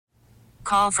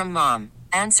Call from mom.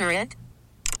 Answer it.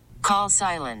 Call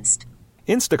silenced.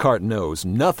 Instacart knows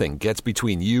nothing gets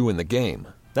between you and the game.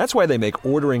 That's why they make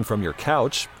ordering from your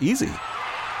couch easy.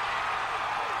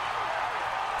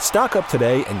 Stock up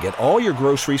today and get all your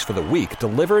groceries for the week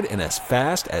delivered in as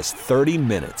fast as 30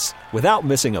 minutes without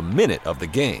missing a minute of the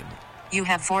game. You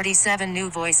have 47 new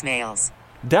voicemails.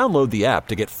 Download the app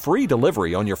to get free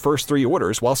delivery on your first 3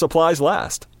 orders while supplies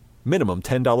last. Minimum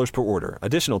 $10 per order.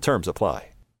 Additional terms apply.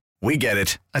 We get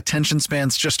it. Attention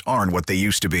spans just aren't what they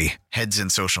used to be. Heads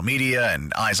in social media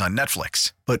and eyes on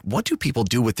Netflix. But what do people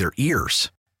do with their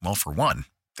ears? Well, for one,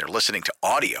 they're listening to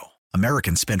audio.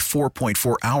 Americans spend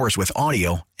 4.4 hours with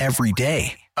audio every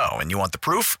day. Oh, and you want the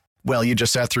proof? Well, you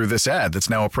just sat through this ad that's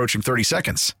now approaching 30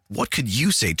 seconds. What could you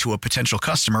say to a potential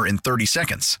customer in 30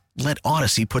 seconds? Let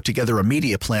Odyssey put together a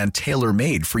media plan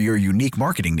tailor-made for your unique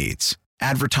marketing needs.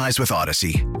 Advertise with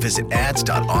Odyssey. Visit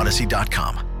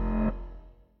ads.odyssey.com.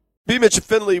 B. Mitch and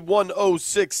Finley,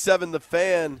 1067 The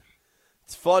Fan.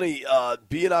 It's funny,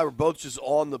 B and I were both just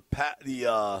on the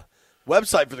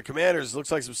website for the Commanders. It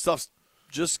looks like some stuff's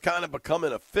just kind of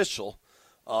becoming official.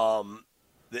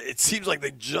 It seems like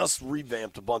they just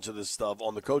revamped a bunch of this stuff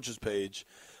on the coaches page.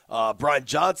 Brian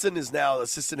Johnson is now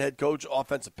assistant head coach,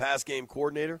 offensive pass game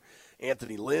coordinator.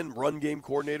 Anthony Lynn, run game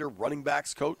coordinator, running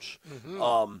backs coach.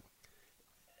 Mm-hmm.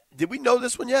 Did we know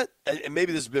this one yet? And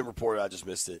maybe this has been reported. I just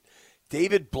missed it.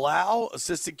 David Blau,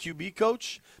 assistant QB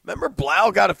coach. Remember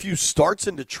Blau got a few starts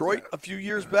in Detroit a few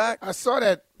years back? I saw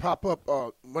that pop up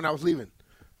when I was leaving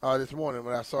this morning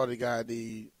when I saw the guy,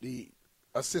 the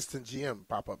assistant GM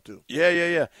pop up too.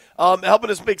 Yeah. Helping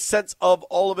us make sense of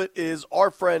all of it is our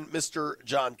friend, Mr.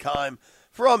 John Keim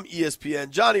from ESPN.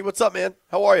 Johnny, what's up, man?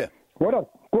 How are you? What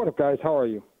up? What up, guys? How are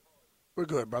you? We're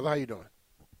good, brother. How you doing?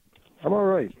 I'm all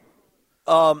right.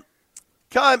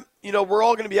 Keim, we're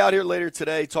all going to be out here later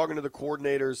today talking to the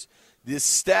coordinators. This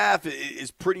staff is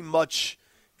pretty much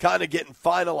kind of getting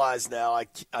finalized now. I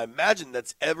imagine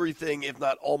that's everything, if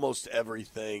not almost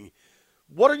everything.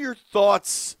 What are your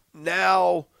thoughts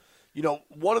now?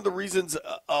 One of the reasons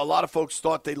a lot of folks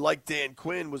thought they liked Dan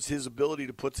Quinn was his ability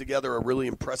to put together a really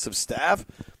impressive staff.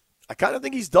 I kind of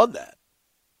think he's done that.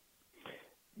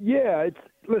 Yeah,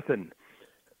 listen.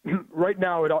 Right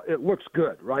now, it looks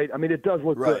good, right? I mean, it does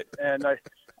look good, and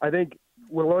I think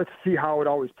let's see how it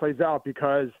always plays out,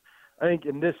 because I think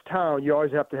in this town you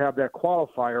always have to have that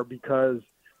qualifier, because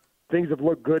things have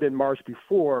looked good in March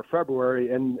before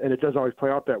February, and it doesn't always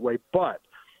play out that way. But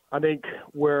I think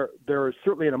where they're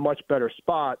certainly in a much better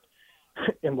spot,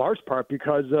 in large part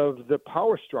because of the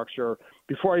power structure.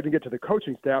 Before I even get to the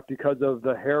coaching staff, because of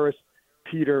the Harris,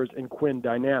 Peters, and Quinn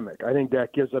dynamic, I think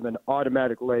that gives them an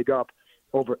automatic leg up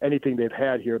over anything they've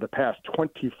had here the past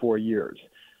 24 years.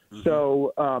 Mm-hmm.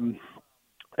 So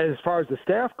as far as the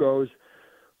staff goes,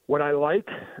 what I like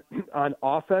on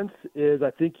offense is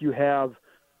I think you have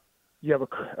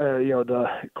the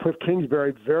Cliff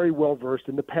Kingsbury, very well versed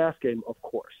in the pass game, of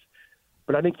course.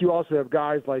 But I think you also have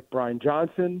guys like Brian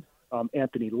Johnson,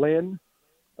 Anthony Lynn,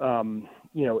 and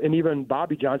even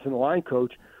Bobby Johnson, the line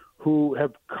coach, who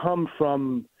have come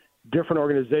from different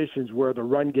organizations where the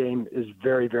run game is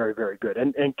very, very, very good.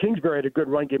 And Kingsbury had a good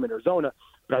run game in Arizona,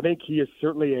 but I think he is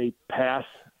certainly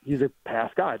he's a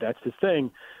pass guy. That's his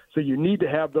thing. So you need to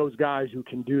have those guys who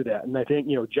can do that. And I think,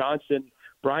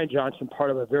 Brian Johnson, part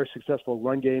of a very successful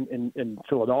run game in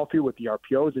Philadelphia with the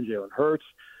RPOs and Jalen Hurts.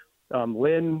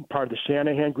 Lynn, part of the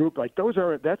Shanahan group. I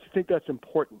think that's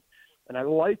important. And I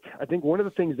think one of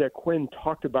the things that Quinn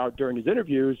talked about during his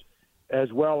interviews,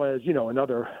 as well as,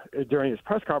 during his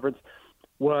press conference,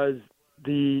 was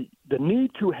the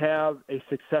need to have a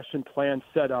succession plan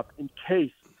set up in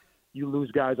case you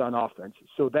lose guys on offense.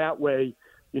 So that way,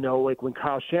 like when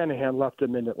Kyle Shanahan left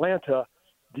him in Atlanta,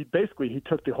 basically he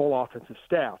took the whole offensive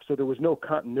staff. So there was no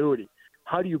continuity.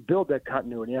 How do you build that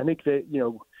continuity? I think that,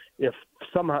 if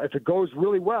it goes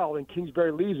really well and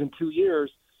Kingsbury leaves in 2 years,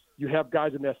 you have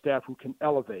guys in that staff who can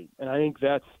elevate. And I think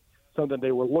that's something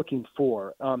they were looking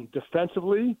for.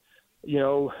 Defensively,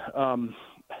 I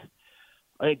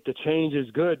think the change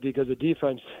is good because the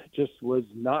defense just was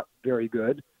not very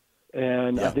good.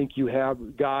 And I think you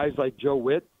have guys like Joe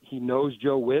Witt. He knows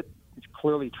Joe Witt. He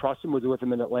clearly trusts him, was with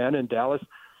him in Atlanta and Dallas.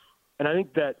 And I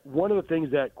think that one of the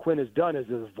things that Quinn has done is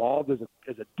evolved as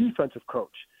a defensive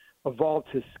coach, evolved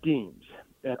his schemes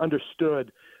and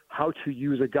understood how to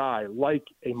use a guy like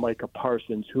a Micah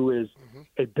Parsons, who is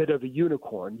a bit of a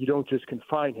unicorn. You don't just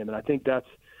confine him. And I think that's,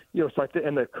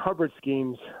 and the coverage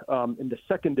schemes in the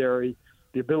secondary,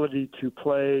 the ability to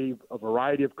play a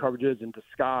variety of coverages in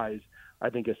disguise, I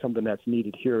think is something that's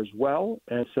needed here as well.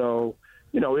 And so,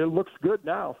 it looks good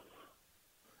now.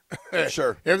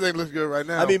 Sure. Everything looks good right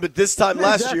now. I mean, but this time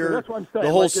last exactly. year, That's what I'm saying.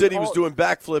 the whole Like, city was doing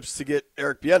backflips to get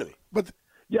Eric Bieniemy. but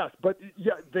Yes, but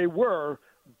yeah, they were.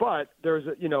 But there's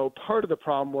part of the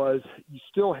problem was you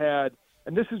still had,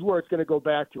 and this is where it's going to go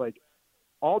back to, like,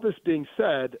 all this being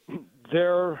said,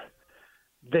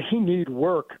 they need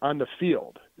work on the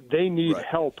field. They need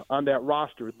help on that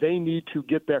roster. They need to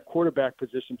get that quarterback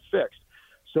position fixed.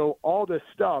 So all this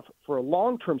stuff for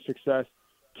long-term success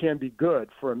can be good.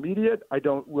 For immediate,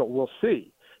 we'll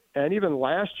see. And even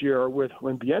last year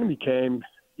when Bieniemy came,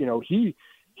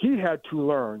 he had to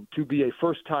learn to be a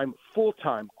first-time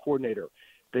full-time coordinator.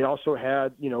 They also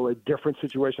had, a different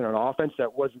situation on offense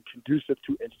that wasn't conducive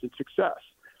to instant success.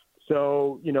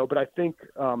 So, but I think,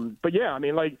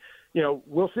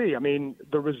 we'll see. I mean,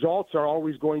 the results are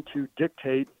always going to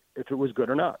dictate if it was good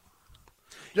or not.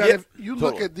 John, Yeah, if you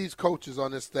look at these coaches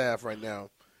on this staff right now,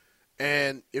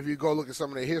 and if you go look at some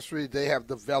of their history, they have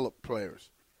developed players.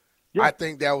 Yeah. I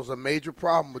think that was a major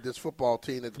problem with this football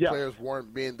team, that the players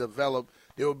weren't being developed.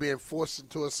 They were being forced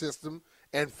into a system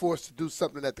and forced to do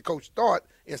something that the coach thought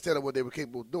instead of what they were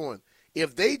capable of doing.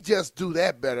 If they just do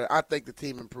that better, I think the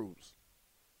team improves.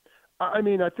 I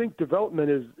mean, I think development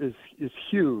is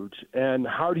huge, and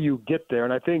how do you get there?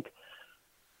 And I think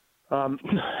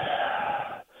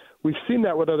we've seen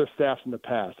that with other staffs in the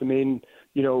past. I mean,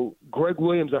 Greg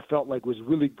Williams, I felt like was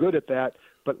really good at that,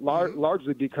 but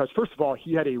largely because, first of all,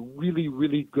 he had a really,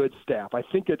 really good staff. I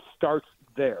think it starts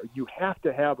there. You have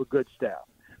to have a good staff,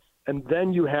 and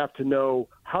then you have to know,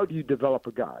 how do you develop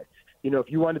a guy?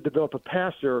 If you want to develop a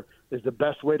passer, is the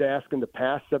best way to ask him to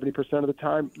pass 70% of the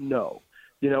time? No.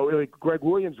 Like Greg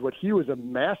Williams, what he was a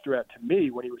master at to me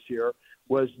when he was here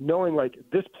was knowing, like,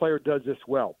 this player does this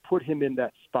well. Put him in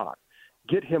that spot.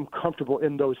 Get him comfortable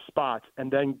in those spots,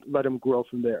 and then let him grow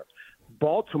from there.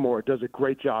 Baltimore does a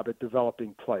great job at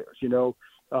developing players.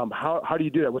 How do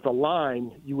you do that? With a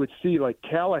line, you would see, like,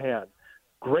 Callahan,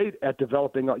 great at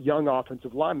developing young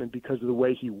offensive linemen because of the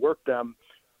way he worked them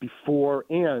before,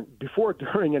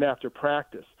 during, and after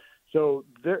practice. So,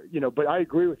 but I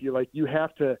agree with you. Like, you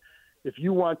have to – if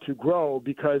you want to grow,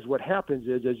 because what happens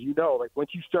is, as you know, like,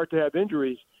 once you start to have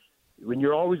injuries, when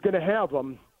you're always going to have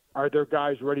them, are there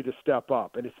guys ready to step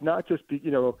up? And it's not just,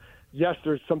 yes,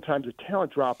 there's sometimes a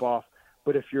talent drop-off,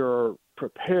 but if you're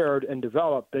prepared and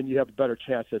developed, then you have a better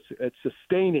chance at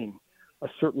sustaining a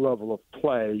certain level of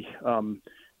play. And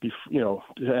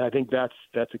I think that's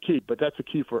a key, but that's a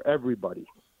key for everybody.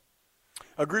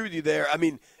 I agree with you there. I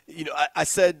mean, I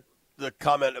said the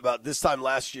comment about this time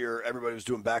last year, everybody was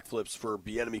doing backflips for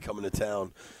Bieniemy coming to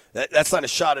town. That's not a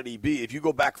shot at EB. If you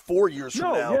go back 4 years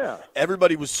from now,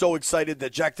 everybody was so excited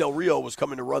that Jack Del Rio was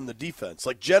coming to run the defense.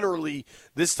 Like, generally,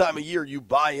 this time of year, you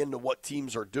buy into what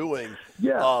teams are doing.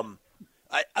 Yeah.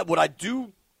 What I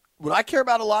care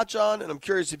about a lot, John, and I'm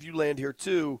curious if you land here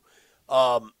too,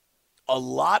 a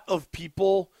lot of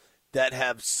people that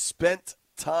have spent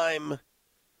time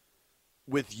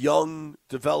with young,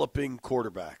 developing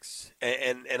quarterbacks.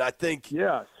 And I think,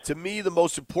 to me, the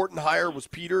most important hire was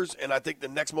Peters, and I think the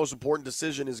next most important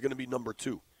decision is going to be number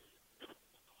 2.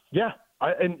 Yeah.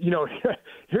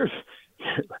 Here's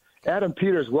Adam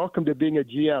Peters, welcome to being a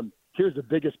GM. Here's the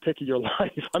biggest pick of your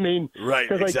life. I mean,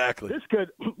 right, exactly. This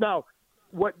could – now,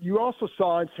 what you also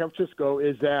saw in San Francisco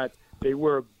is that they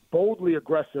were boldly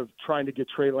aggressive trying to get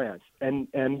Trey Lance, and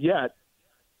yet –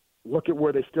 look at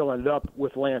where they still ended up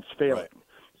with Lance failing. Right.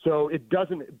 So it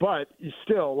doesn't – but you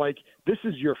still, like, this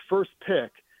is your first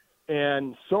pick,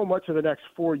 and so much of the next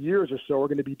 4 years or so are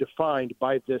going to be defined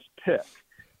by this pick.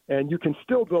 And you can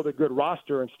still build a good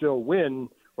roster and still win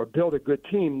or build a good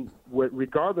team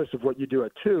regardless of what you do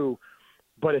at 2,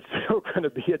 but it's still going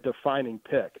to be a defining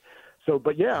pick. So,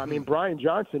 but, yeah, I mean, Brian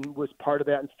Johnson was part of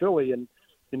that in Philly, and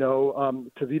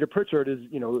Tavita Pritchard has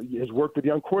worked with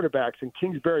young quarterbacks, and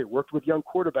Kingsbury worked with young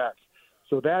quarterbacks.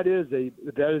 So that is a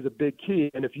big key.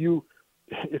 And if you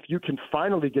can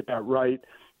finally get that right,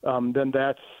 then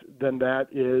that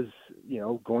is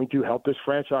going to help this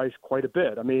franchise quite a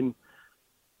bit. I mean,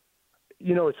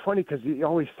 it's funny because you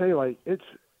always say, like,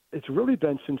 it's really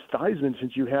been since Theismann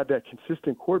since you had that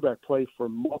consistent quarterback play for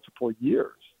multiple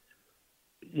years.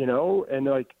 And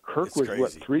like Kirk was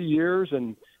what, 3 years,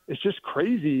 and it's just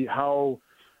crazy how.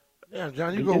 Yeah,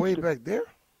 John, you go way back there.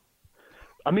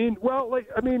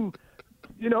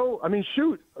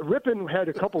 Shoot, Rippon had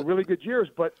a couple really good years,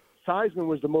 but Theismann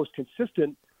was the most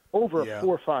consistent over 4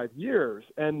 or 5 years.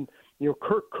 And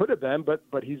Kirk could have been, but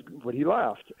he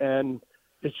left. And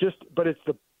it's just, but it's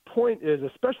the point is,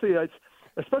 especially in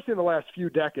the last few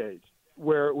decades,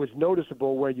 where it was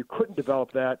noticeable, where you couldn't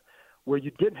develop that, where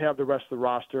you didn't have the rest of the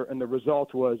roster, and the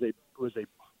result was a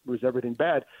was everything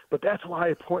bad. But that's why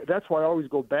I always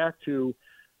go back to,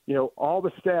 all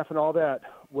the staff and all that.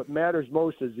 What matters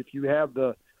most is if you have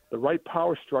the right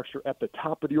power structure at the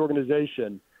top of the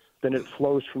organization, then it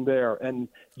flows from there. And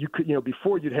you could,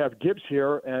 before you'd have Gibbs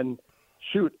here, and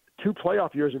shoot, 2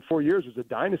 playoff years in 4 years was a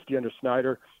dynasty under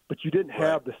Snyder, but you didn't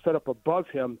have the setup above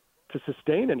him to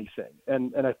sustain anything.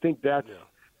 And I think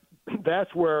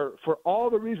that's where, for all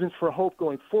the reasons for hope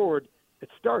going forward, it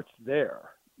starts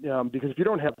there. Because if you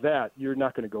don't have that, you're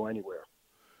not going to go anywhere.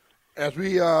 As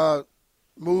we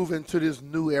move into this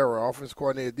new era, offense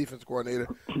coordinator, defense coordinator,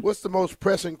 what's the most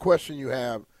pressing question you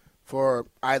have for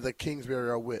either Kingsbury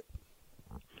or Witt?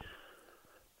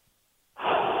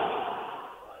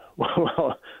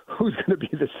 Well, who's going to be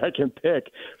the second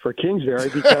pick for Kingsbury?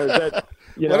 Because that,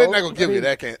 they're not going to give you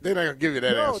that. They're not going to give you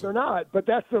that answer. No, they're not. But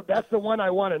that's the one I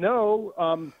want to know.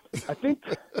 I think,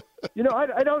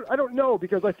 I don't know,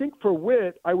 because I think for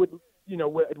Witt, I would,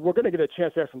 we're going to get a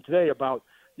chance to ask him today about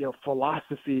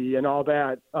philosophy and all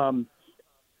that.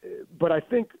 But I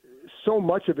think so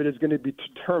much of it is going to be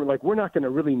determined. Like, we're not going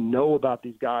to really know about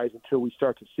these guys until we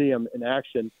start to see them in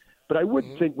action. But I would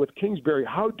think with Kingsbury,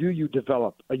 how do you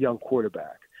develop a young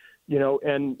quarterback?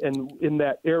 And in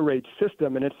that air raid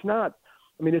system, and it's not.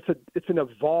 I mean, it's an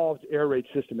evolved air raid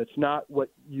system. It's not what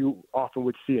you often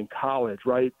would see in college,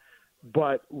 right?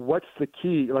 But what's the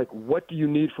key? Like, what do you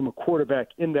need from a quarterback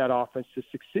in that offense to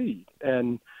succeed?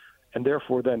 And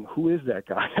therefore, then who is that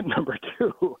guy at number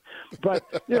 2? But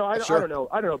I don't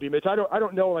know, B-Mitch. I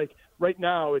don't know. Like, right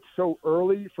now, it's so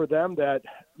early for them that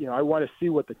I want to see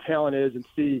what the talent is and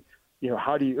see.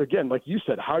 How do you, again, like you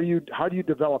said, how do you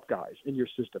develop guys in your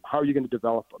system? How are you going to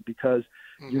develop them? Because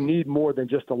you need more than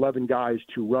just 11 guys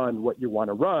to run what you want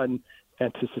to run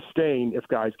and to sustain if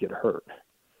guys get hurt.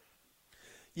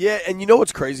 Yeah, and you know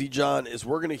what's crazy, John, is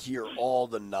we're going to hear all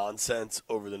the nonsense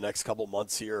over the next couple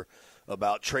months here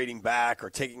about trading back or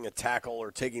taking a tackle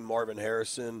or taking Marvin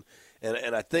Harrison.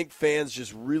 And I think fans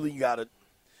just really got to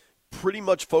pretty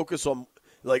much focus on,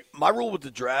 like, my rule with the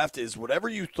draft is whatever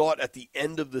you thought at the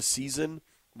end of the season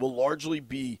will largely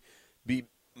be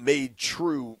made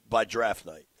true by draft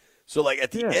night. So, like,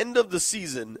 at the end of the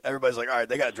season, everybody's like, all right,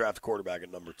 they got to draft a quarterback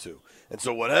at number 2. And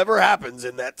so whatever happens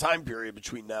in that time period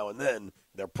between now and then,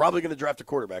 they're probably going to draft a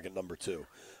quarterback at number 2.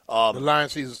 The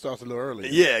Lions season starts a little early.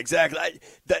 Yeah, exactly.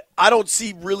 I don't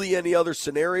see really any other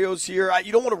scenarios here.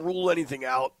 You don't want to rule anything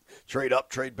out, trade up,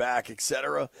 trade back,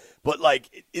 etc. But,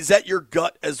 like, is that your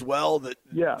gut as well, that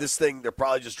this thing, they're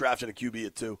probably just drafting a QB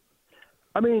at 2?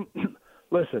 I mean,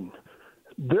 listen,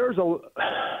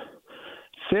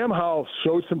 Sam Howell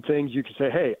showed some things you can say,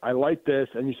 hey, I like this,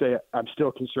 and you say, I'm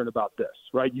still concerned about this,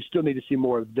 right? You still need to see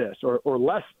more of this or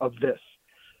less of this.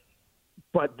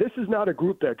 But this is not a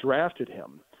group that drafted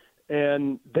him,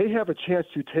 and they have a chance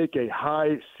to take a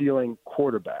high-ceiling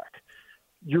quarterback.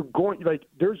 You're going, like,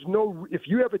 if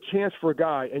you have a chance for a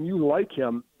guy and you like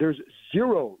him, there's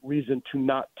zero reason to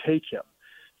not take him,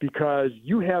 because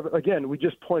you have, again, we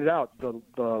just pointed out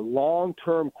the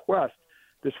long-term quest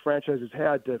this franchise has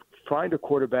had to find a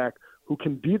quarterback who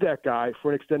can be that guy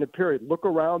for an extended period. Look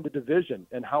around the division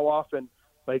and how often,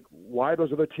 like, why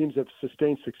those other teams have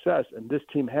sustained success and this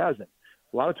team hasn't.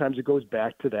 A lot of times it goes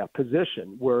back to that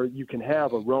position where you can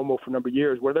have a Romo for a number of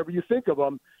years. Whatever you think of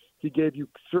him, he gave you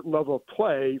a certain level of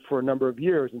play for a number of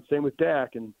years, and same with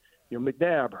Dak and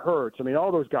McNabb, Hurts. I mean,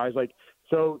 all those guys. Like,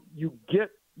 so you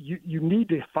need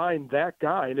to find that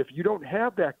guy, and if you don't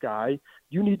have that guy,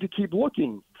 you need to keep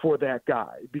looking for that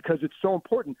guy because it's so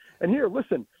important. And here,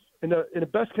 listen, in a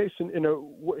best case,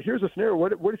 here's a scenario.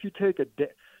 What if you take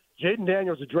Jaden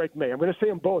Daniels or Drake May? I'm going to say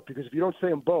them both because if you don't say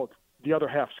them both, the other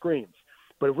half screams.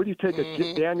 But when you take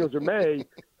a Daniels or May,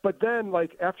 but then,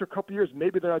 like, after a couple of years,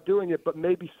 maybe they're not doing it, but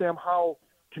maybe Sam Howell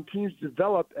continues to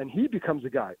develop and he becomes a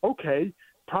guy. Okay,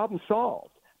 problem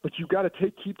solved. But you got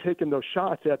to keep taking those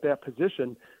shots at that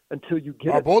position until you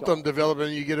get. Or both of them develop,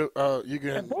 and you get you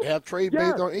can have trade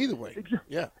based on either way.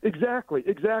 Exactly.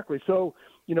 So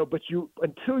but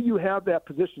until you have that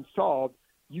position solved,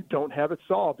 you don't have it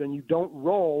solved, and you don't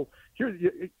roll.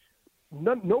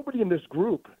 Nobody in this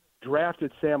group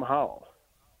drafted Sam Howell.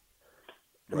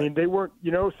 I mean, they weren't,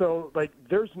 so, like,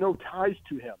 there's no ties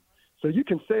to him. So you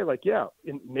can say, like,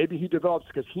 maybe he develops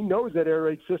because he knows that air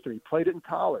raid system. He played it in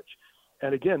college.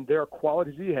 And, again, there are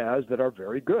qualities he has that are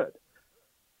very good.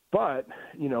 But,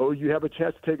 you have a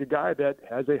chance to take a guy that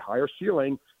has a higher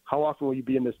ceiling. How often will you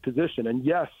be in this position? And,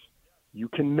 yes, you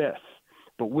can miss.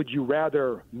 But would you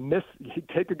rather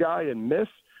take a guy and miss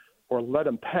or let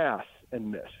him pass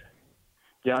and miss?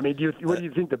 Yeah, I mean, what do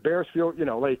you think the Bears feel?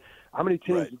 Like, how many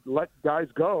teams let guys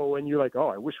go and you're like, oh,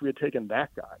 I wish we had taken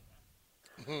that guy?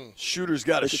 Shooter's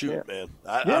got to shoot, man.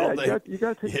 I Yeah, don't think you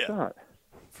got to take a shot.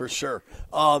 for sure.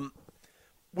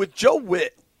 With Joe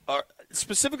Witt,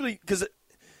 specifically because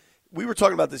we were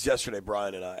talking about this yesterday,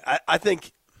 Brian and I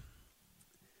think.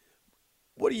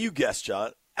 What do you guess,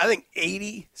 John? I think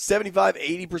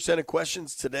 80% of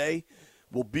questions today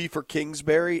will be for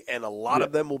Kingsbury, and a lot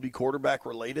of them will be quarterback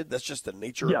related. That's just the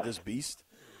nature of this beast.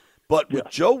 But with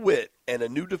Joe Witt and a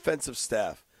new defensive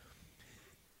staff,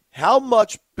 how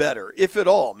much better, if at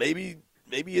all, maybe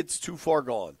it's too far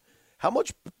gone, how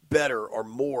much better or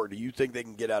more do you think they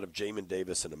can get out of Jamin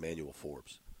Davis and Emmanuel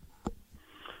Forbes?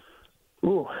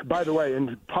 Ooh, by the way,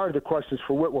 and part of the questions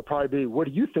for Witt will probably be, what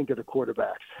do you think of the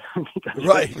quarterbacks?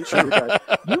 Right.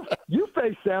 you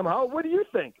face Sam Howell. What do you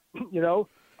think?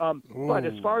 But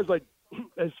as far as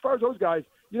those guys,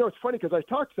 it's funny because I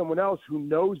talked to someone else who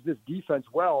knows this defense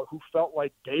well, who felt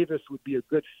like Davis would be a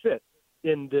good fit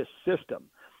in this system.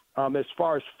 As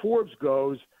far as Forbes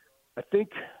goes,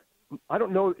 I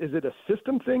don't know, is it a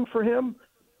system thing for him,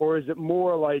 or is it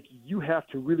more like you have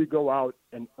to really go out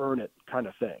and earn it kind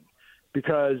of thing?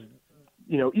 Because,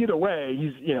 either way,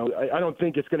 I don't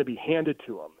think it's going to be handed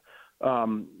to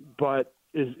him. But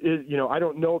I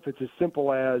don't know if it's as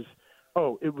simple as,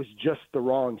 it was just the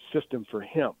wrong system for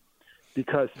him.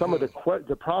 Because some of the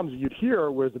problems you'd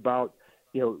hear was about,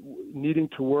 needing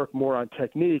to work more on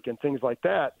technique and things like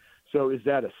that. So is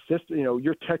that a system?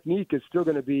 Your technique is still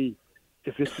going to be,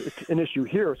 if it's an issue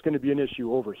here, it's going to be an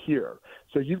issue over here.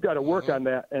 So you've got to work on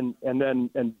that and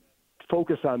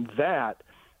focus on that.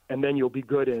 And then you'll be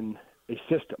good in a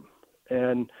system.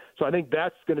 And so I think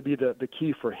that's going to be the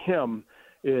key for him,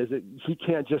 is that he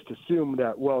can't just assume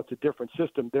that, it's a different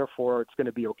system, therefore it's going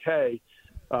to be okay.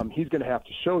 He's going to have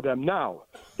to show them. Now,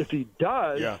 if he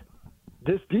does,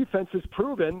 this defense is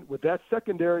proven with that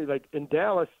secondary, like in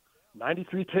Dallas,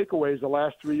 93 takeaways the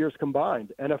last 3 years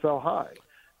combined, NFL high.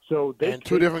 So and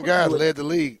two different guys led the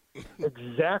league.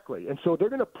 Exactly. And so they're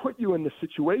going to put you in the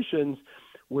situations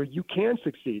where you can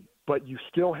succeed, but you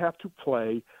still have to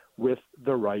play with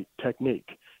the right technique.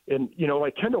 And,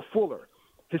 like Kendall Fuller,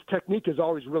 his technique is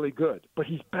always really good, but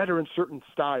he's better in certain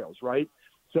styles, right?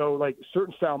 So, like,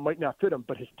 certain style might not fit him,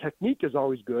 but his technique is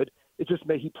always good. It just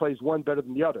he plays one better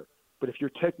than the other. But if your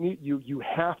technique, you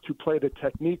have to play the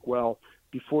technique well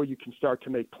before you can start to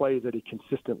make plays at a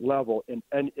consistent level in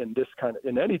this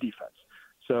in any defense.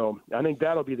 So I think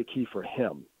that'll be the key for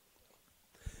him.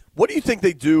 What do you think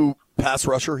they do pass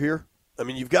rusher here? I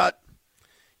mean, you've got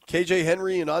KJ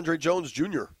Henry and Andre Jones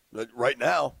Jr. right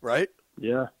now, right?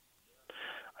 Yeah.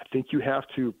 I think you have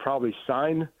to probably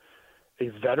sign a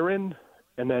veteran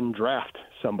and then draft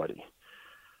somebody,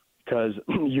 because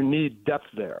you need depth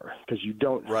there, because you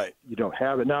don't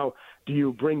have it. Now, do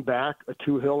you bring back a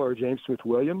Tuhill or a James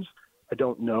Smith-Williams? I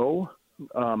don't know.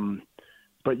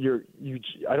 But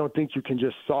I don't think you can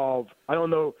just solve – I don't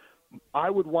know. I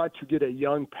would want to get a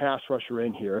young pass rusher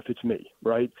in here if it's me,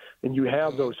 right? And you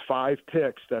have those 5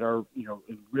 picks that are,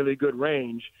 in really good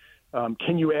range.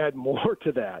 Can you add more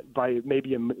to that by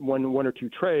maybe one or two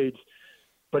trades?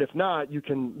 But if not, you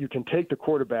can take the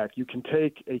quarterback. You can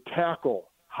take a tackle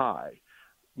high,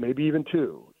 maybe even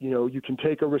 2. You can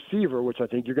take a receiver, which I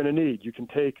think you're going to need. You can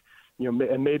take,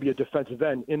 and maybe a defensive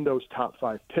end in those top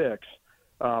 5 picks,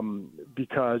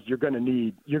 because you're going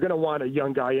to want a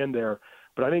young guy in there.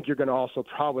 But I think you're going to also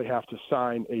probably have to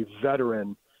sign a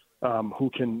veteran who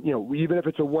can, even if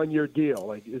it's a 1-year deal,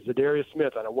 like is Zadarius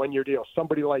Smith on a 1-year deal,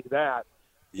 somebody like that,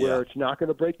 where it's not going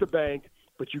to break the bank,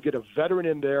 but you get a veteran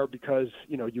in there because,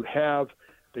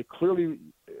 they clearly,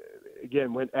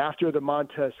 again, went after the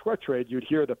Montez Sweat trade, you'd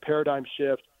hear the paradigm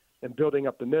shift and building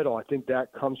up the middle. I think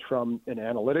that comes from an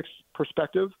analytics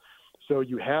perspective. So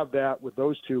you have that with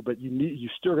those two, but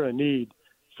you're still going to need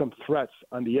some threats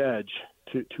on the edge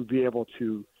to be able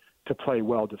to play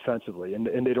well defensively, and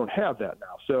they don't have that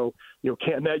now. So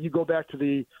you go back to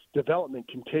the development.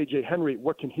 Can KJ Henry,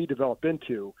 what can he develop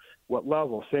into? What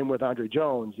level? Same with Andre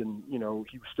Jones, and he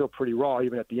was still pretty raw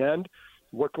even at the end.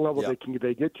 What level can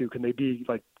they get to? Can they be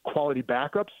like quality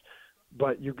backups?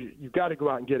 But you got to go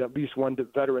out and get at least one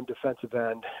veteran defensive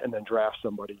end, and then draft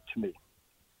somebody. To me.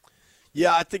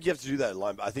 Yeah, I think you have to do that in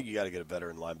linebacker. I think you got to get a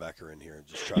veteran linebacker in here and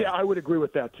just try. Yeah, I would agree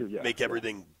with that too. Yeah, make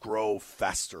everything grow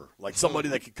faster, like somebody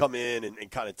that could come in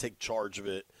and kind of take charge of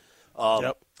it.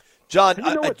 John,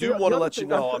 I do want to let you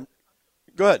know.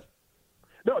 Go ahead.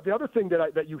 No, the other thing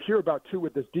that you hear about too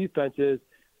with this defense is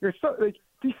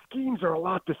these schemes are a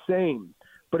lot the same,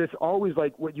 but it's always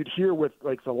like what you'd hear with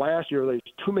like the last year. There's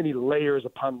too many layers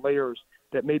upon layers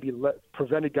that maybe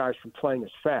prevented guys from playing as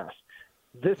fast.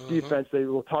 This defense, they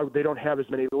don't have as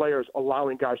many layers,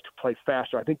 allowing guys to play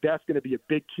faster. I think that's going to be a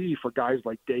big key for guys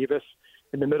like Davis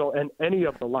in the middle and any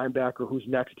of the linebacker who's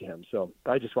next to him. So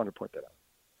I just wanted to point that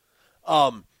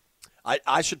out.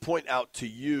 I should point out to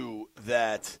you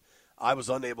that I was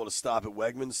unable to stop at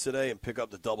Wegmans today and pick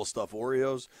up the double stuffed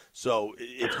Oreos. So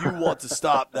if you want to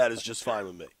stop, that is just fine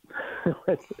with me.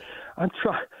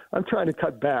 I'm trying to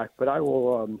cut back, but I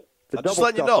will. I'm just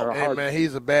letting you know. Hey, man,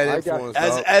 he's a bad influence.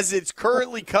 As it's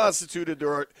currently constituted,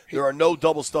 there are no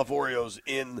double stuffed Oreos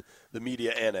in the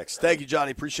media annex. Thank you,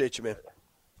 Johnny. Appreciate you, man.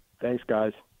 Thanks,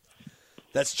 guys.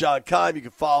 That's John Keim. You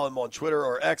can follow him on Twitter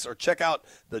or X, or check out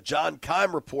the John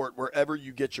Keim Report wherever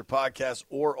you get your podcasts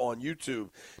or on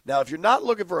YouTube. Now, if you're not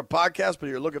looking for a podcast but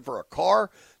you're looking for a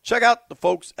car, check out the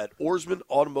folks at Oarsman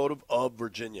Automotive of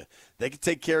Virginia. They can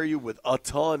take care of you with a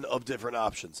ton of different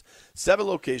options. 7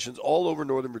 locations all over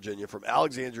Northern Virginia, from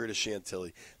Alexandria to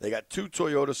Chantilly. They got 2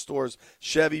 Toyota stores,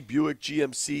 Chevy, Buick,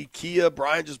 GMC, Kia.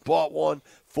 Brian just bought one.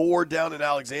 4 down in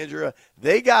Alexandria.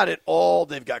 They got it all.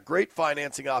 They've got great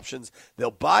financing options.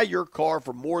 They'll buy your car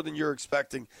for more than you're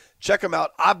expecting. Check them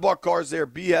out. I bought cars there.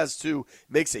 B has too.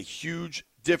 Makes a huge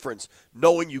difference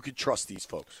knowing you can trust these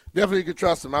folks. Definitely you can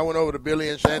trust them. I went over to Billy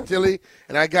in Chantilly,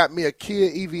 and I got me a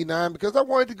Kia EV9 because I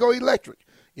wanted to go electric.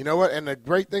 You know what? And the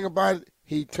great thing about it,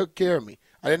 he took care of me.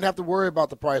 I didn't have to worry about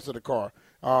the price of the car.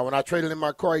 When I traded in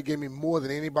my car, he gave me more than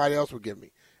anybody else would give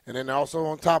me. And then also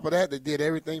on top of that, they did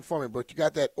everything for me. But you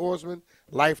got that Oarsman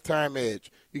Lifetime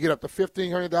Edge. You get up to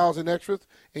 $1,500 in extras,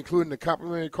 including the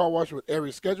complimentary car wash with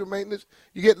every scheduled maintenance.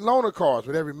 You get loaner cars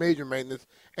with every major maintenance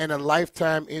and a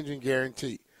lifetime engine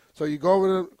guarantee. So you go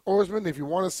over to Oarsman. If you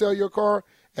want to sell your car,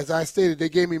 as I stated, they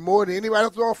gave me more than anybody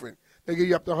else was offering. They give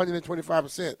you up to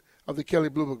 125% of the Kelley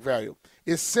Blue Book value.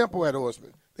 It's simple at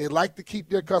Oarsman. They like to keep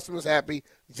their customers happy,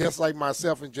 just like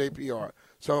myself and JPR.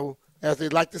 So as they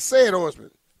like to say at Oarsman,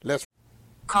 let's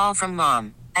call from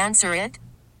mom. Answer it.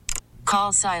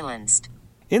 Call silenced.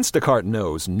 Instacart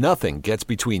knows nothing gets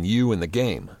between you and the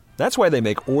game. That's why they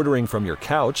make ordering from your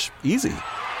couch easy.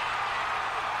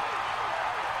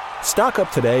 Stock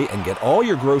up today and get all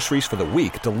your groceries for the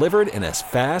week delivered in as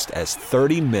fast as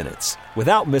 30 minutes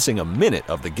without missing a minute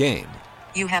of the game.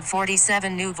 You have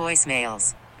 47 new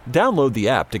voicemails. Download the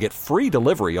app to get free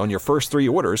delivery on your first 3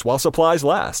 orders while supplies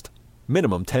last.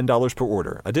 Minimum $10 per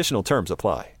order. Additional terms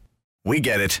apply. We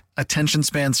get it. Attention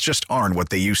spans just aren't what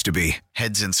they used to be.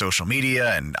 Heads in social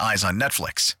media and eyes on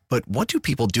Netflix. But what do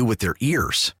people do with their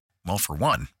ears? Well, for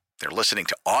one, they're listening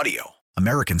to audio.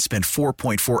 Americans spend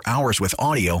 4.4 hours with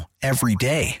audio every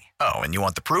day. Oh, and you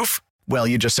want the proof? Well,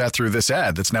 you just sat through this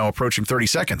ad that's now approaching 30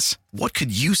 seconds. What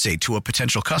could you say to a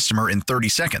potential customer in 30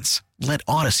 seconds? Let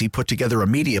Odyssey put together a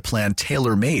media plan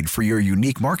tailor-made for your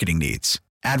unique marketing needs.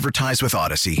 Advertise with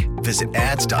Odyssey. Visit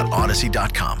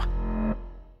ads.odyssey.com.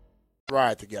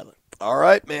 ride together. All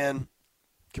right, man.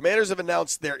 Commanders have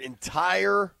announced their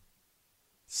entire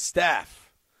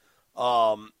staff.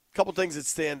 Couple things that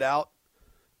stand out.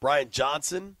 Brian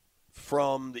Johnson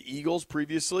from the Eagles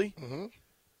previously. Mm-hmm.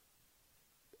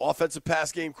 Offensive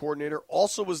pass game coordinator.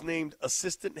 Also was named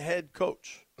assistant head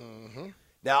coach. Mm-hmm.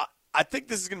 Now, I think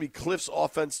this is going to be Cliff's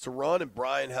offense to run, and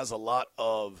Brian has a lot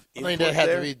of input I think that had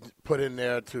there. to be put in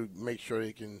there to make sure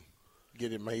he can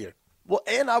get him here. Well,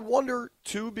 and I wonder,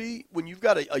 too, B, when you've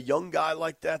got a young guy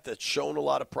like that that's shown a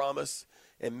lot of promise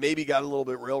and maybe got a little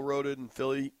bit railroaded in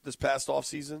Philly this past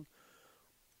offseason,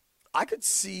 I could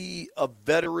see a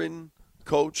veteran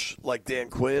coach like Dan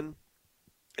Quinn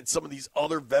and some of these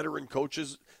other veteran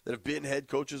coaches that have been head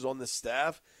coaches on this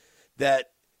staff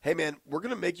that, hey, man, we're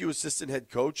going to make you assistant head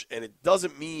coach, and it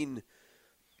doesn't mean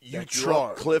you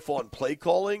trump Cliff on play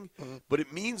calling, but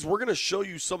it means we're going to show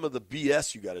you some of the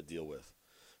BS you got to deal with.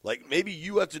 Like maybe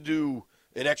you have to do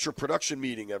an extra production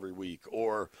meeting every week,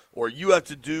 or you have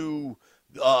to do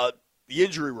the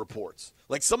injury reports.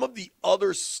 Like some of the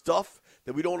other stuff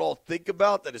that we don't all think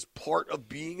about that is part of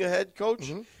being a head coach.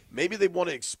 Mm-hmm. Maybe they want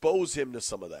to expose him to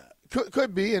some of that.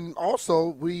 Could be, and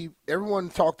also everyone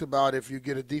talked about if you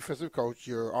get a defensive coach,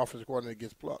 your offensive coordinator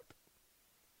gets plucked.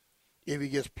 If he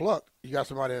gets plucked, you got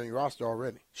somebody on your roster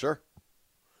already. Sure.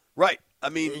 Right. I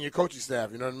mean, in your coaching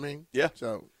staff, you know what I mean? Yeah.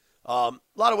 So a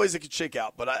lot of ways it could shake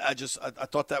out, but I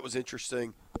thought that was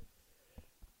interesting.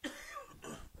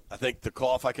 I think the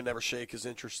cough I can never shake is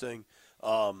interesting.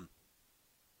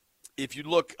 If you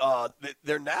look,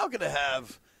 they're now going to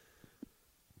have –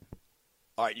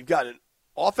 all right, you've got an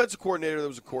offensive coordinator that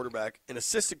was a quarterback, an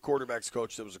assistant quarterback's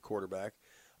coach that was a quarterback,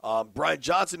 Brian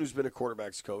Johnson, who's been a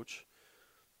quarterback's coach.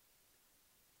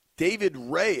 David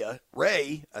Ray,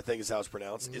 I think is how it's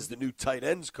pronounced, is the new tight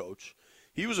ends coach.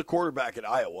 He was a quarterback at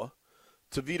Iowa.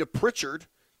 Tavita Pritchard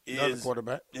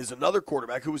is another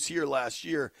quarterback who was here last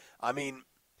year. I mean,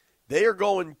 they are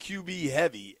going QB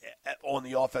heavy on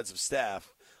the offensive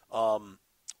staff,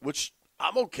 which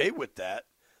I'm okay with that.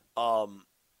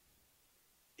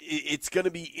 It's going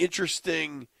to be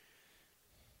interesting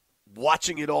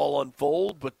watching it all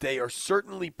unfold, but they are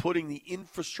certainly putting the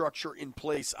infrastructure in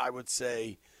place, I would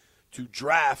say, to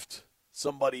draft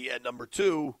somebody at number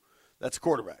 2 that's a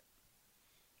quarterback.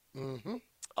 Mm-hmm.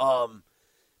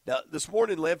 Now, this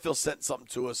morning, Landfill sent something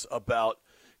to us about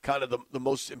kind of the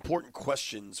most important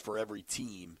questions for every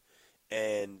team,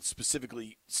 and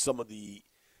specifically some of the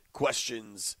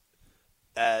questions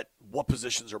at what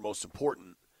positions are most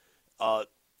important.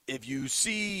 If you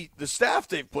see the staff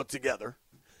they've put together,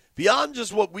 beyond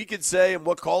just what we could say and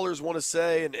what callers want to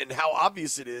say and how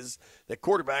obvious it is that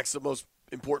quarterback's the most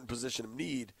important position of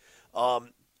need,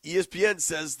 ESPN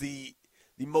says the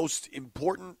most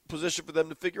important position for them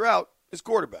to figure out is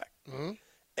quarterback. Mm-hmm.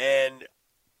 And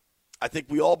I think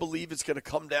we all believe it's going to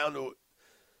come down to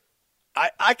 –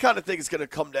 I kind of think it's going to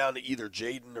come down to either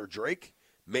Jaden or Drake.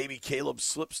 Maybe Caleb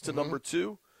slips to number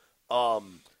 2.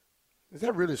 Is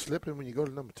that really slipping when you go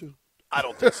to number 2? I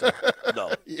don't think so.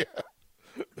 No. Yeah.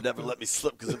 Never let me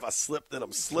slip, because if I slip, then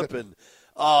I'm slipping.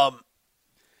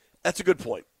 That's a good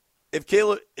point.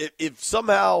 If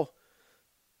somehow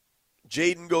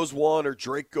Jaden goes 1 or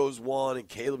Drake goes 1 and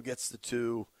Caleb gets the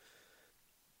 2,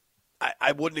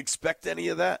 I wouldn't expect any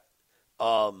of that.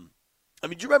 I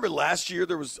mean, do you remember last year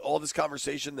there was all this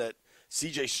conversation that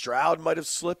C.J. Stroud might have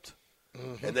slipped?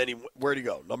 Mm-hmm. And then where'd he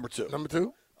go? Number 2. Number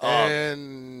 2.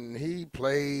 And he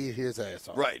played his ass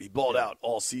off. Right. He balled out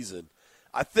all season.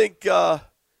 I think the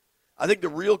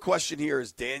real question here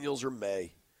is Daniels or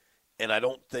May, and I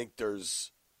don't think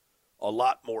there's a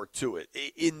lot more to it.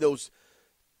 In those,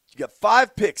 you got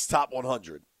 5 picks, top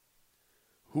 100.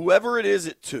 Whoever it is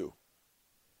at 2,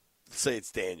 let's say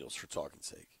it's Daniels for talking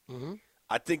sake. Mm-hmm.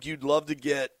 I think you'd love to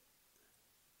get,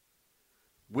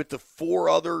 with the 4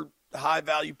 other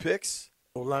high-value picks,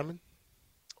 O-line,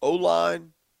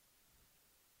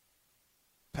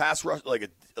 pass rush, like a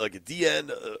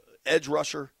DN, edge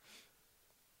rusher.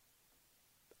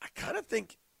 I kind of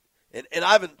think, and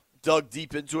I haven't dug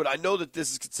deep into it. I know that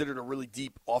this is considered a really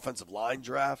deep offensive line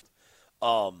draft.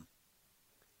 I'm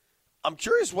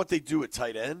curious what they do at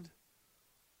tight end.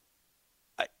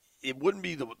 It wouldn't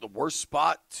be the worst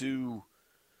spot to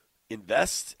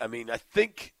invest. I mean, I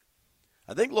think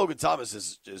Logan Thomas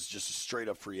is just a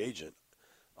straight-up free agent.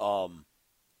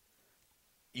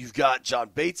 You've got John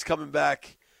Bates coming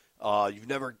back. You've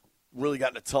never really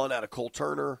gotten a ton out of Cole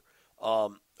Turner.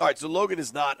 All right, so Logan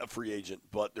is not a free agent,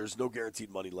 but there's no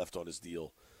guaranteed money left on his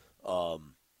deal.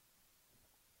 And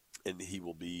he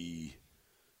will be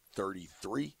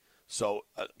 33. So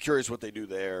curious what they do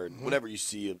there. And whenever you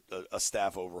see a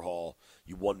staff overhaul,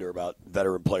 you wonder about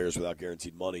veteran players without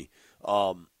guaranteed money.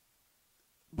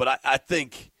 But I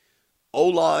think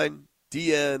O-line,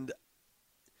 D-end,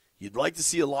 you'd like to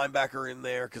see a linebacker in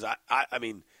there because, I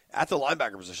mean, at the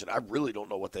linebacker position, I really don't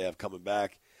know what they have coming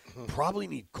back. Probably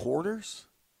need corners.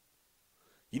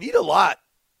 You need a lot.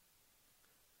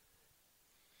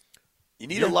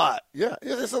 A lot. Yeah,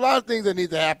 there's a lot of things that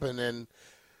need to happen, and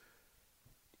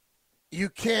you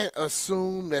can't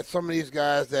assume that some of these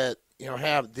guys that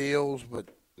have deals, but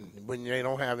when they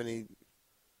don't have any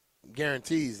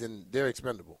guarantees, then they're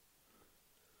expendable.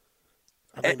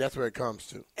 I think that's where it comes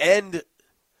to. And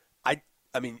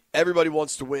I mean, everybody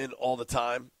wants to win all the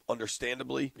time,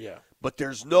 understandably. Yeah. But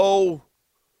there's no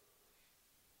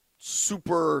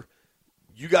super,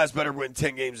 you guys better win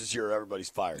 10 games this year or everybody's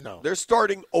fired. No. They're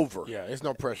starting over. Yeah, there's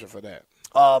no pressure for that.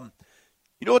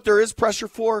 You know what there is pressure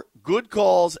for? Good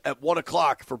calls at 1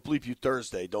 o'clock for Bleep You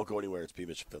Thursday. Don't go anywhere. It's B.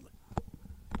 Mitch and Finley.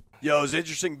 Yo, it was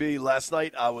interesting, B. Last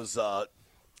night I was, I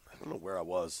don't know where I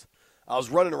was. I was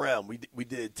running around. We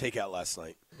did takeout last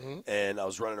night, and I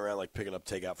was running around like picking up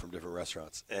takeout from different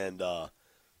restaurants. And I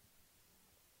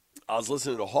was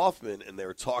listening to Hoffman, and they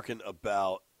were talking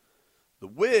about the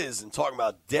Wiz and talking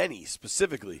about Denny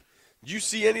specifically. Did you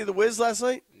see any of the Wiz last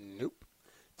night? Nope.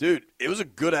 Dude, it was a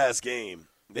good-ass game.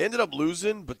 They ended up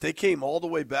losing, but they came all the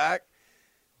way back.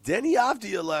 Denny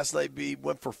Avdia last night, B,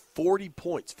 went for 40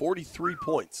 points, 43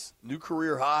 points, new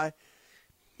career high.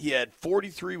 He had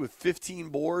 43 with 15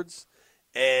 boards,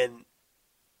 and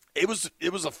it was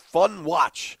a fun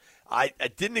watch. I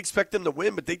didn't expect them to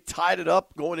win, but they tied it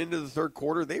up going into the third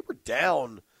quarter. They were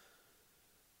down.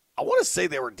 I want to say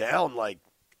they were down like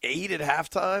 8 at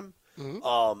halftime.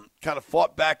 Kind of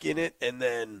fought back in it, and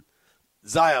then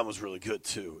Zion was really good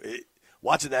too.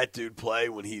 Watching that dude play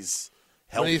when he's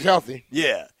healthy. When he's healthy.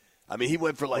 Yeah. I mean, he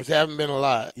went for like – which haven't been a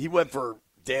lot. He went for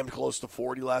damn close to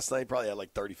 40 last night. Probably had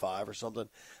like 35 or something.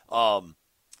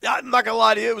 I'm not going to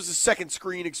lie to you. It was a second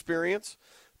screen experience.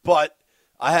 But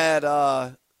I had,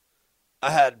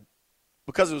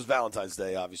 because it was Valentine's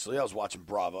Day, obviously, I was watching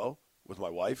Bravo with my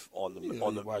wife on the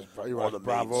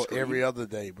Bravo screen. every other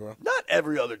day, bro. Not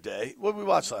every other day. What did we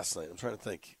watch last night? I'm trying to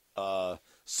think.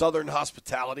 Southern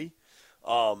Hospitality.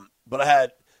 But I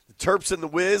had the Terps and the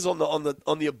Wiz on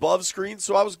the above screen,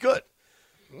 so I was good.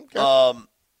 Okay.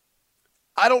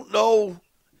 I don't know.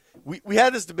 We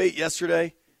had this debate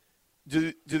yesterday.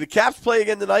 Do the Caps play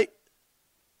again tonight?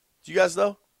 Do you guys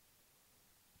know?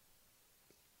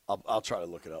 I'll try to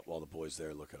look it up while the boys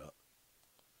there look it up.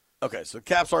 Okay, so the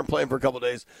Caps aren't playing for a couple of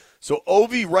days. So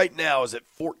Ovi right now is at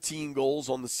 14 goals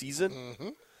on the season. Mm-hmm.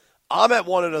 Ahmet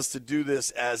wanted us to do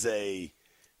this as a.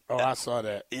 Oh, I saw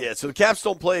that. Yeah, so the Caps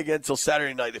don't play again until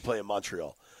Saturday night. They play in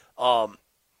Montreal.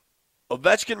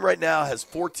 Ovechkin right now has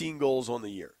 14 goals on the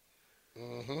year.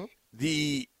 Mm-hmm.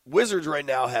 The Wizards right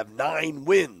now have 9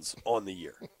 wins on the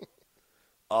year.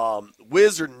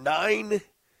 Wiz are 9.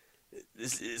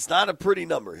 It's not a pretty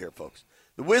number here, folks.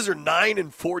 The Wiz are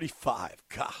 9-45.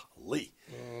 Golly.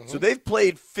 Mm-hmm. So they've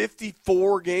played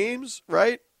 54 games,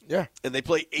 right? Yeah. And they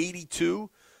play 82.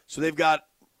 So they've got,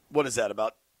 what is that,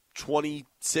 about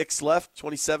 26 left,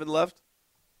 27 left?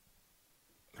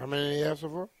 How many do you have so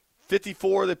far?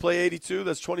 54, they play 82.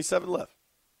 That's 27 left.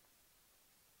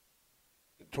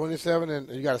 27, and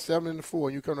you got a 7 and a 4,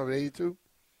 and you coming over to 82?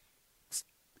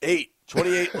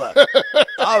 28 left.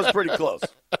 I was pretty close.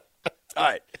 All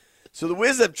right. So the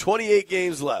Wiz have 28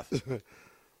 games left.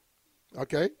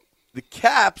 Okay. The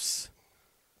Caps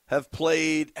have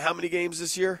played how many games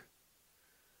this year?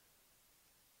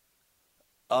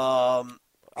 I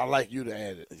like you to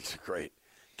add it. Great.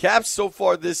 Caps so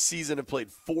far this season have played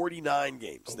 49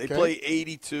 games. Okay. They play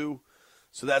 82.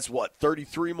 So that's what,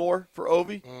 33 more for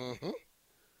Ovi? Mm-hmm.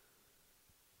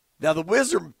 Now, the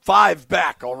Wiz are 5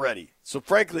 back already. So,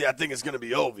 frankly, I think it's going to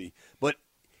be Ovi. But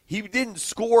he didn't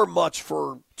score much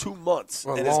for 2 months.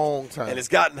 For a long time. And it's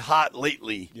gotten hot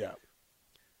lately. Yeah.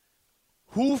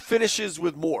 Who finishes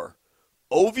with more,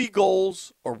 Ovi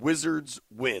goals or Wizards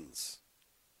wins?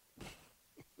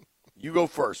 You go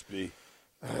first, B.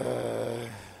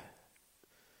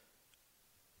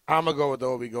 I'm going to go with the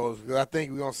Ovi goals because I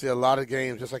think we're going to see a lot of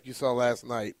games, just like you saw last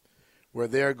night, where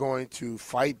they're going to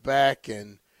fight back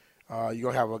and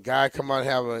you're going to have a guy come out and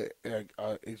have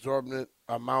an exorbitant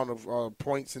amount of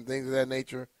points and things of that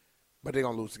nature, but they're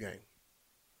going to lose the game.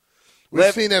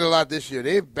 We've seen that a lot this year.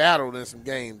 They've battled in some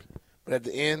games, but at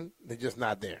the end, they're just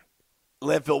not there.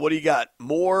 Landfill, what do you got?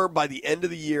 More by the end of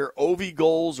the year, Ovi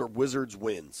goals or Wizards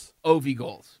wins? Ovi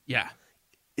goals, yeah.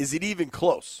 Is it even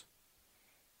close?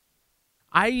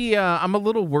 I'm a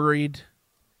little worried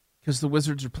because the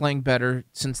Wizards are playing better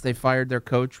since they fired their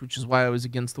coach, which is why I was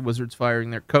against the Wizards firing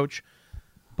their coach.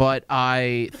 But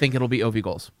I think it'll be Ovi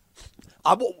goals.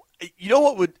 You know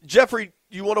what would Jeffrey?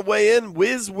 You want to weigh in?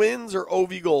 Wiz wins or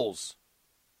Ovi goals?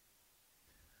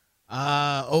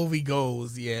 Ovi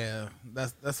goals. Yeah,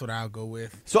 that's what I'll go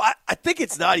with. So I think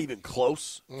it's not even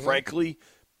close, frankly.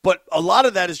 But a lot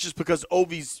of that is just because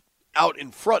Ovi's out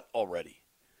in front already.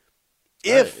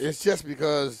 It's just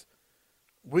because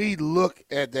we look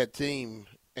at that team,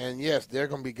 and yes, there are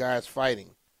going to be guys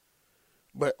fighting.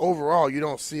 But overall, you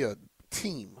don't see a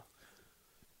team.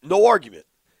 No argument.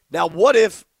 Now, what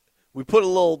if we put a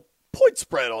little point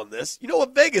spread on this? You know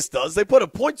what Vegas does? They put a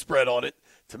point spread on it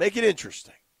to make it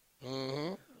interesting.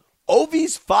 Mm-hmm.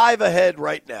 Ovi's 5 ahead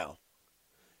right now.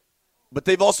 But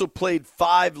they've also played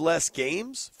 5 less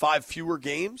games, 5 fewer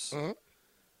games. Mm-hmm.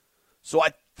 So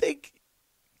I think,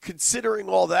 considering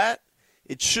all that,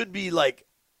 it should be like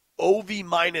Ovi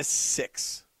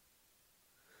 -6.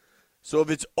 So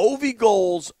if it's Ovi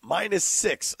goals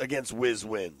 -6 against Wiz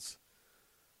wins,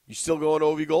 you still going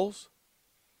Ovi goals?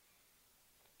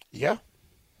 Yeah.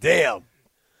 Damn.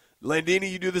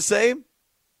 Landini, you do the same?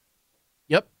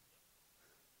 Yep.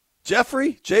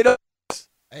 Jeffrey? J-Dub?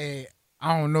 Hey,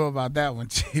 I don't know about that one,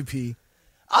 JP.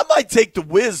 I might take the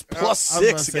Wiz +6 I was about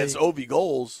to against say- Ovi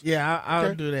goals. Yeah, I'll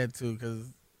Okay. do that too because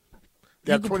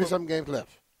They have 20-something games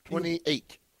left.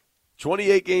 28.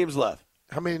 28 games left.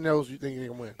 How many of those do you think they're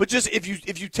going to win? But just if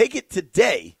you take it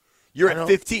today, you're I at know.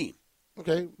 15.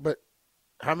 Okay, but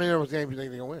how many of those games do you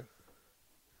think they're going to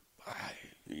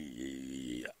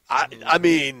win? I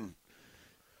mean,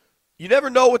 you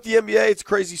never know with the NBA. It's a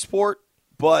crazy sport,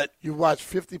 but You've watched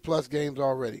 50-plus games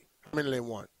already. How many they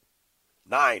won?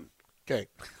 9. Okay.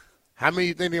 How many do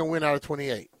you think they're going to win out of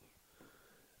 28?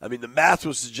 I mean, the math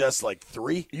would suggest like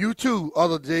 3. You too,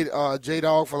 other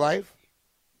J-Dog for life?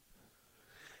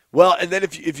 Well, and then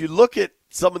if you look at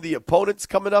some of the opponents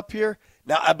coming up here,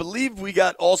 Now, I believe we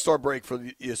got All-Star break for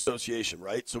the association,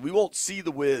 right? So we won't see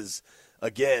the Wiz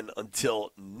again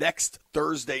until next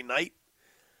Thursday night.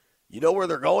 You know where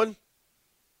they're going?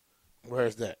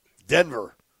 Where's that?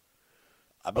 Denver.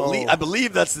 I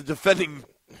believe that's the defending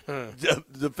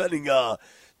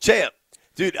champ.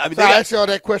 Dude, I mean, So I ask y'all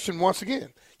that question once again.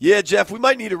 Yeah, Jeff, we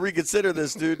might need to reconsider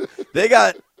this, dude. They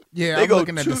got I'm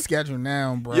looking at the schedule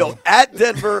now, bro. Yo, at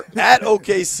Denver, at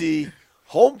OKC,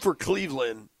 home for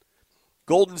Cleveland,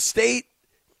 Golden State,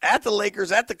 at the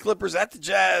Lakers, at the Clippers, at the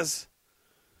Jazz.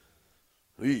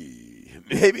 Maybe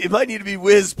it might need to be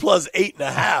Wiz plus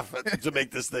 8.5 to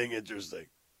make this thing interesting.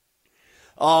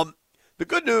 The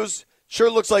good news,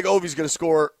 sure looks like Ovi's going to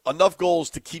score enough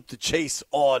goals to keep the chase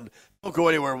on. Don't go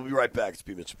anywhere. We'll be right back. It's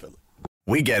B. Mitch and Finley.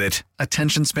 We get it.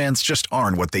 Attention spans just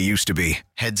aren't what they used to be.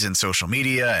 Heads in social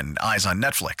media and eyes on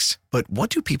Netflix. But what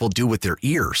do people do with their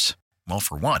ears? Well,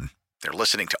 for one, they're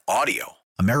listening to audio.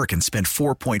 Americans spend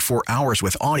 4.4 hours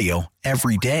with audio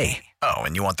every day. Oh,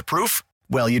 and you want the proof?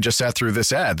 Well, you just sat through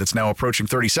this ad that's now approaching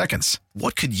 30 seconds.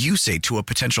 What could you say to a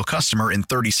potential customer in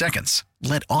 30 seconds?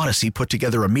 Let Odyssey put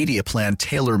together a media plan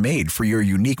tailor-made for your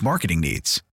unique marketing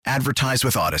needs. Advertise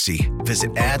with Odyssey.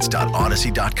 Visit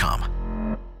ads.odyssey.com.